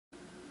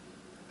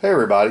Hey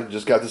everybody,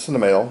 just got this in the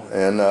mail,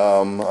 and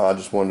I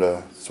just wanted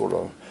to sort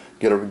of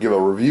give a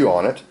review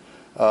on it.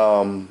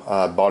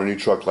 I bought a new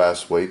truck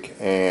last week,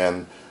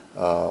 and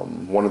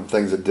one of the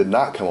things that did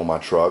not come on my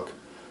truck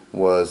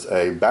was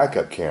a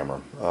backup camera.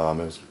 It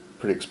was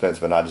pretty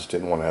expensive, and I just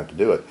didn't want to have to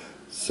do it.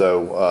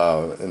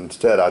 So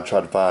instead, I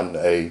tried to find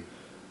a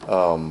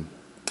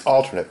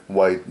alternate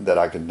way that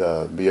I could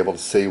be able to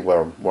see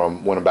when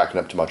I'm backing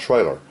up to my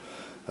trailer,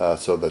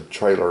 so the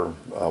trailer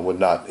would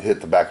not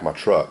hit the back of my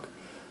truck.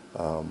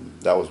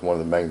 That was one of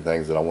the main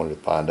things that I wanted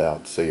to find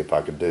out, see if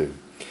I could do.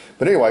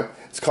 But anyway,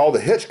 it's called the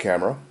Hitch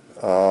Camera.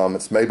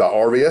 It's made by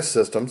RVS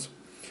Systems.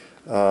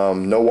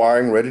 No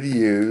wiring, ready to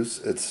use.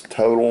 It's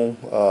total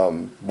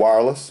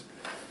wireless.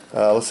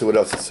 Let's see what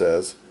else it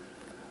says.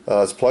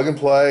 It's plug and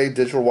play,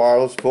 digital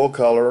wireless, full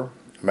color,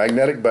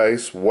 magnetic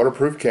base,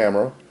 waterproof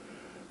camera,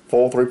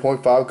 full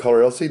 3.5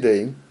 color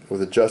LCD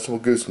with adjustable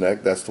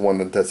gooseneck. That's the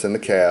one that's in the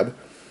cab.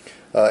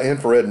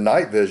 Infrared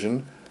night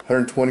vision,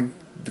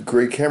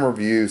 120-degree camera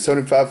view,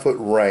 75-foot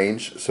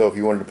range. So if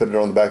you wanted to put it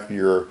on the back of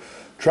your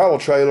travel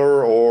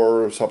trailer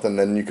or something,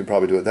 then you could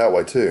probably do it that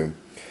way too.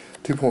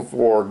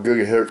 2.4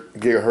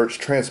 gigahertz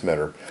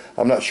transmitter.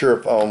 I'm not sure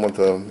if with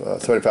the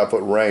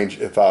 75-foot range,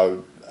 if I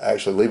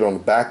actually leave it on the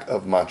back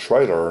of my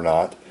trailer or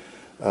not.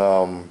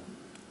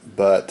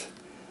 But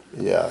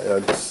yeah,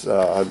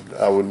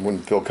 I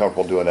wouldn't feel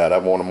comfortable doing that. I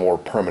want a more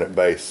permanent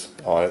base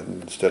on it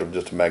instead of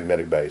just a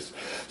magnetic base.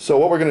 So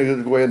what we're going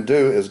to go ahead and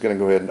do is going to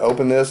go ahead and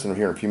open this in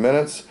here in a few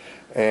minutes,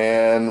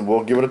 and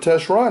we'll give it a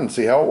test run and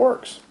see how it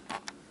works.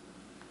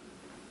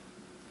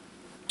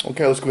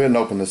 Okay, let's go ahead and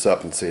open this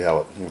up and see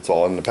how it's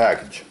all in the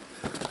package.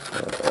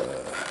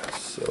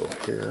 So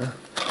here.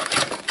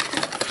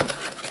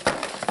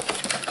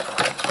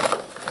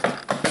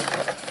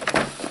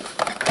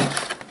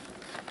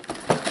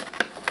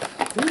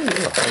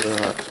 I did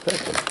not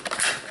expect it.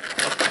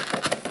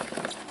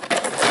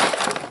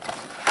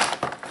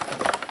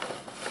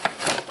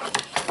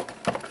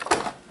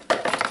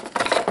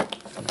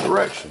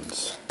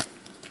 Directions.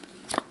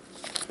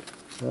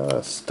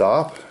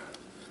 Stop.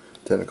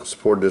 Technical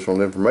support.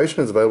 Additional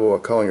information is available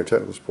by calling your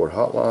technical support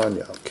hotline.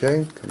 Yeah,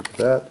 okay. Come to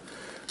that.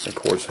 Of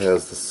course, it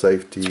has the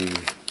safety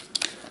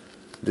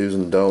do's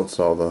and don'ts,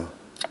 all the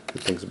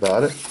good things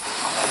about it.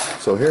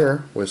 So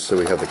here, we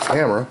have the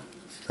camera,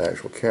 the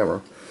actual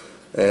camera.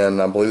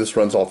 And I believe this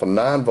runs off a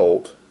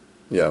 9-volt.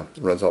 Yeah,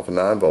 it runs off a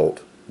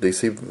 9-volt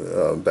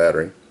DC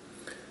battery.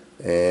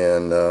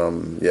 And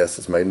yes,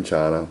 it's made in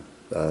China.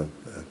 I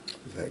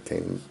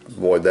can't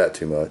avoid that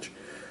too much.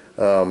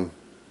 So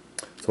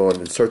I'm going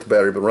to insert the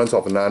battery, but it runs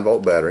off a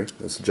 9-volt battery.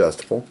 It's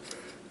adjustable,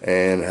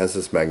 and it has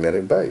this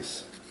magnetic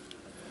base.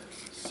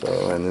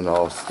 So, and then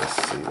also,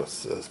 let's see,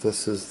 what's this?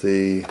 This is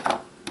the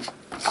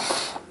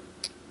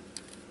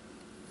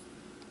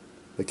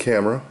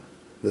camera.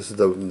 This is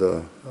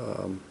the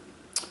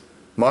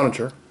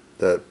monitor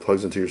that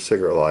plugs into your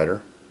cigarette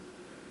lighter,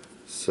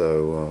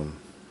 so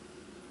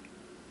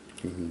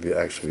you can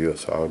actually view it.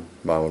 So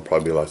mine would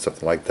probably be like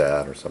something like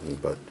that or something.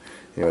 But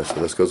anyway, so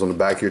this goes on the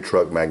back of your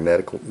truck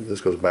magnetically.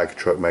 This goes back of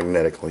your truck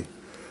magnetically,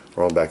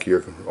 or on the back of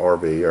your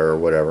RV or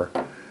whatever,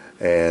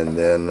 and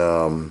then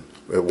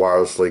it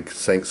wirelessly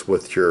syncs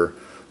with your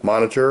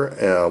monitor,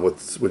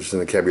 which is in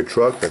the cab of your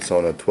truck. That's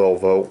on a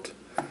 12-volt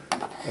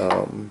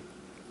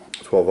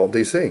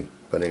DC.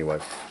 But anyway.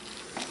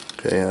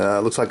 Okay,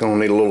 looks like I'm going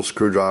to need a little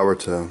screwdriver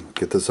to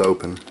get this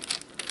open.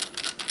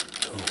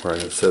 So where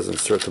it says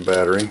insert the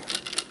battery,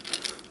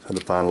 I had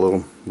to find a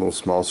little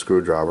small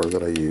screwdriver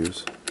that I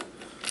use.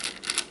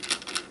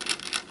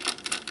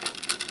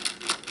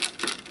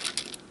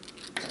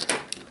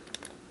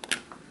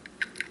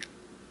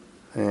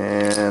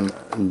 And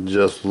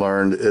just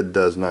learned it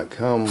does not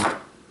come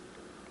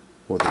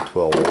with a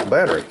 12-volt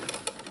battery.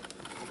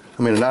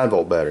 I mean a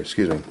 9-volt battery,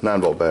 excuse me,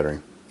 9-volt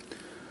battery.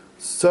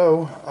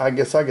 So I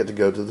guess I get to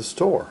go to the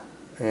store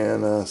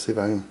and see if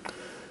I can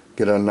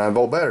get a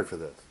 9-volt battery for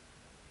this.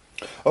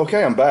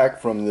 Okay, I'm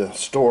back from the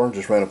store.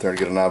 Just ran up there to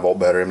get a 9-volt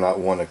battery. I'm not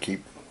one to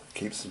keep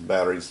some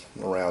batteries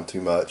around too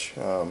much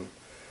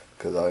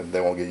because they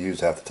won't get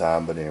used half the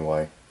time. But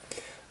anyway,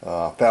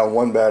 I found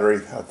one battery.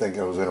 I think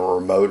it was in a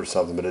remote or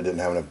something, but it didn't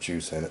have enough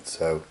juice in it.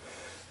 So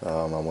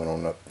I went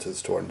on up to the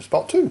store and just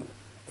bought two.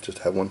 Just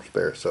have one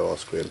spare. So I'll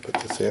go ahead and put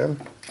this in.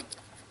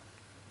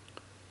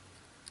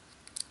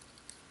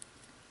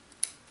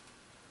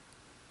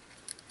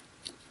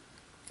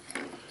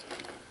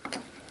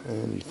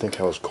 And you'd think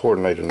I was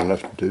coordinated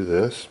enough to do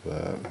this,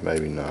 but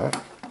maybe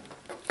not.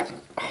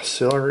 Oh,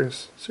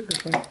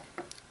 seriously?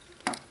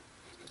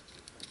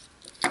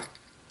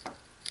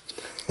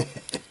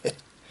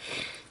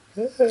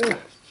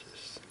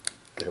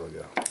 There we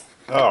go.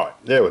 Alright,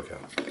 there we go.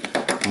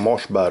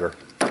 Much better.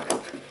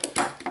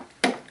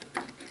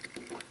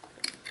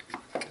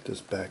 Get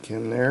this back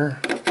in there.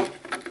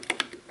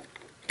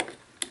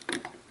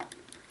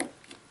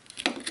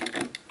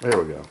 There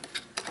we go.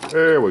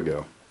 There we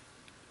go.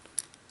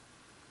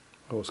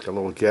 Oh, it's got a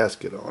little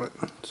gasket on it,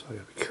 so I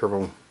gotta be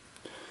careful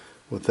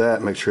with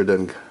that. Make sure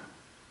it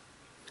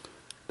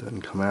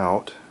doesn't come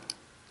out.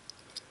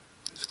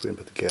 Just go ahead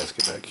and put the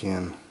gasket back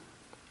in.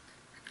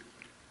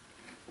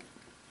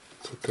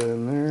 Put that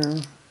in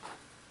there.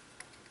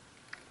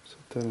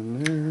 Put that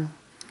in there.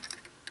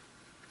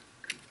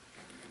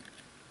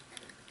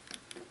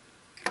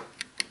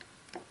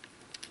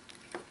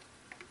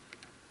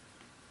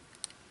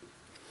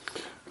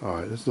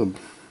 Alright, this is going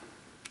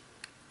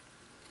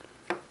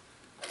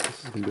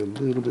to be a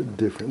little bit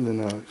different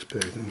than I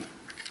expected.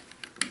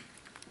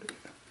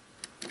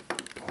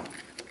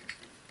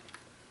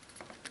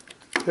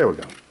 There we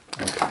go.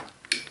 Okay.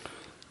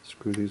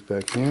 Screw these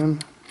back in.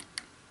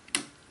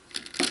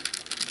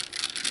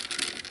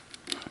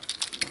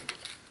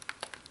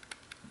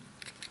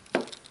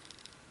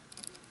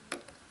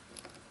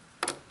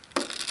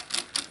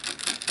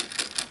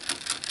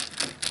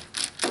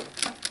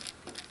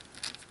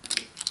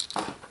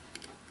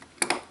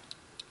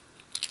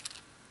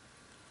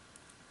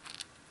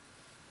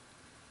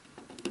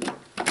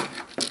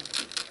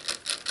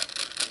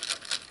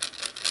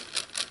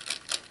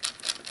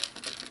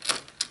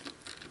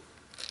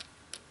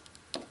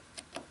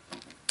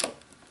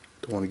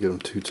 Don't want to get them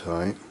too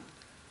tight,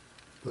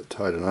 but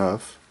tight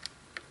enough.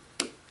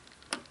 Okay,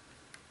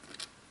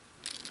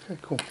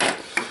 cool.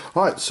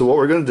 Alright, so what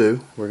we're going to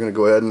do, we're going to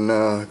go ahead and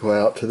go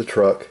out to the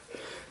truck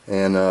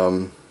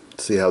and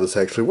see how this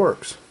actually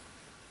works.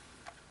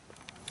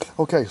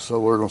 Okay, so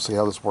we're going to see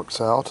how this works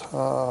out.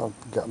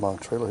 Got my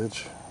trailer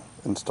hitch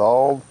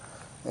installed,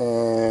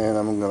 and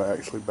I'm going to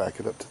actually back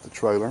it up to the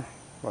trailer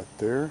right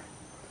there.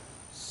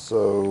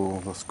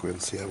 So let's go ahead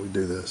and see how we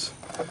do this.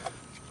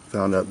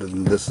 Found out that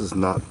this is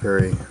not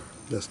very,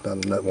 that's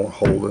not a nut, won't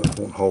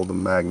hold the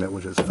magnet,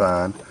 which is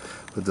fine,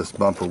 but this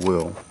bumper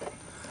will.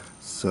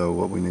 So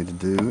what we need to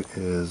do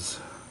is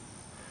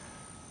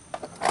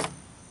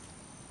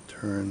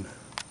turn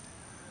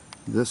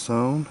this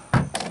on.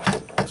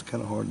 It's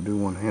kind of hard to do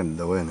one-handed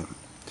though, isn't it?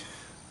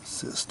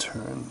 Let's just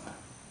turn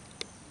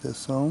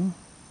this on.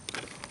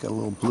 Got a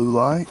little blue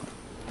light.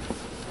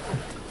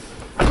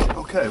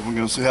 Okay, we're going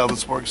to see how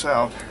this works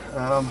out.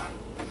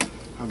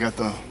 I've got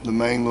the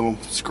main little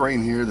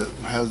screen here that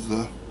has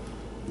the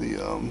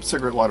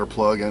cigarette lighter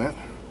plug in it.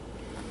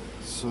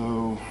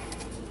 So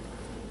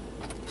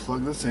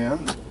plug this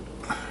in.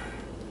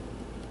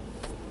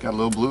 Got a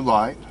little blue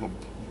light, little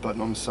button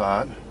on the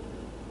side.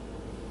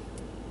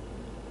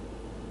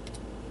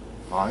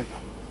 Light.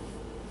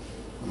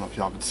 I don't know if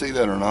y'all can see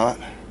that or not.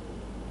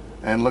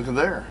 And look at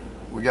there,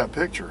 we got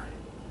picture.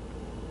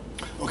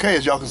 Okay,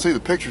 as y'all can see, the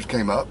pictures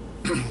came up.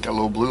 Got a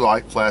little blue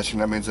light flashing.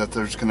 That means that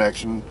there's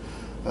connection.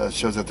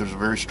 Shows that there's a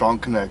very strong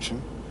connection.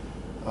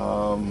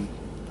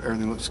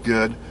 Everything looks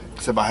good,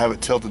 except I have it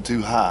tilted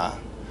too high.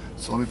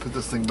 So let me put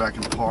this thing back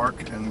in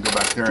park and go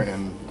back there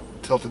and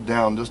tilt it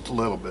down just a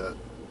little bit.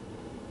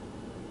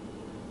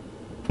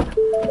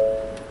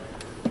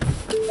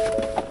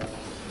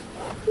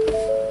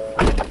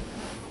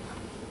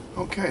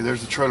 Okay,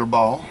 there's the trailer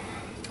ball.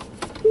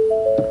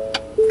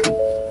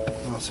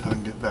 Let's see how I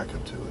can get back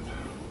up to it.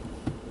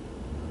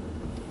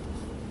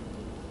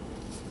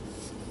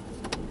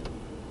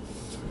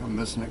 I'm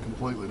missing it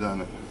completely,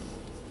 doesn't it?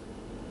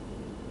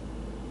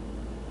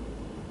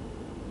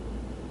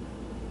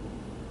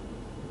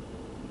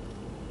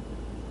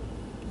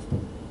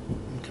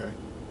 Okay.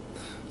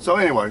 So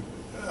anyway,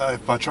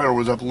 if my trailer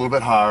was up a little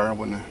bit higher, I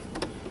wouldn't have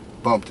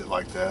bumped it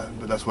like that.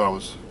 But that's what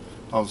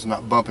I was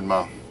not bumping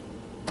my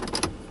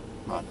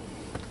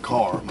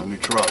car, my new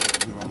truck.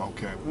 I'm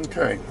okay.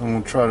 Okay, I'm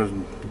gonna try to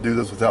do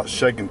this without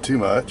shaking too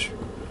much.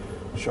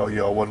 Show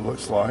y'all what it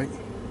looks like.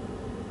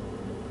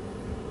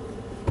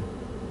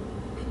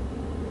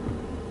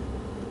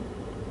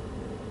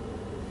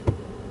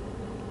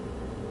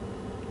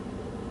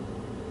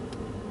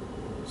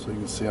 So you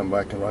can see I'm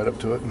backing right up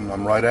to it, and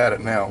I'm right at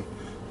it now.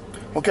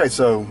 Okay,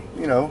 so,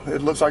 you know,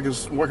 it looks like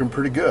it's working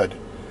pretty good.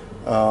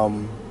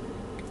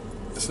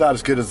 It's not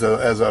as good as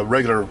a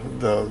regular,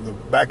 the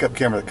backup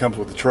camera that comes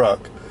with the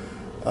truck,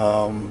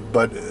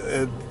 but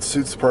it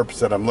suits the purpose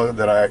that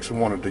I actually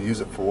wanted to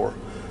use it for.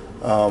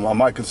 I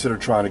might consider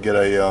trying to get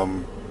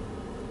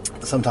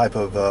some type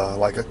of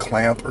like a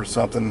clamp or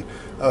something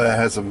that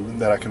has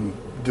that I can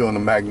do on the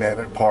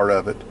magnetic part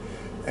of it,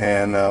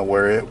 and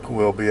where it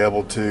will be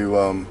able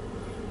to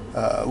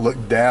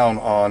look down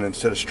on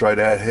instead of straight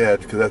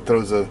ahead, because that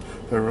throws the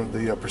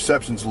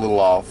perception's a little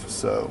off.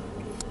 So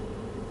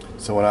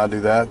when I do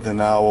that, then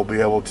I will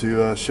be able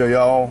to show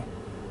y'all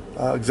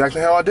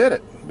exactly how I did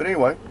it. But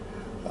anyway,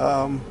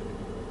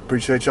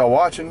 appreciate y'all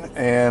watching,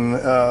 and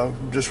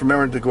just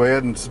remember to go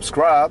ahead and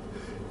subscribe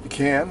if you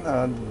can,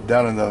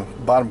 down in the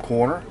bottom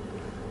corner,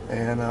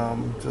 and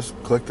just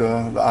click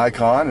the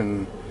icon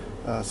and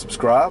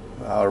subscribe.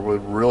 I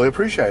would really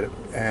appreciate it,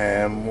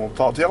 and we'll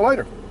talk to y'all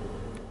later.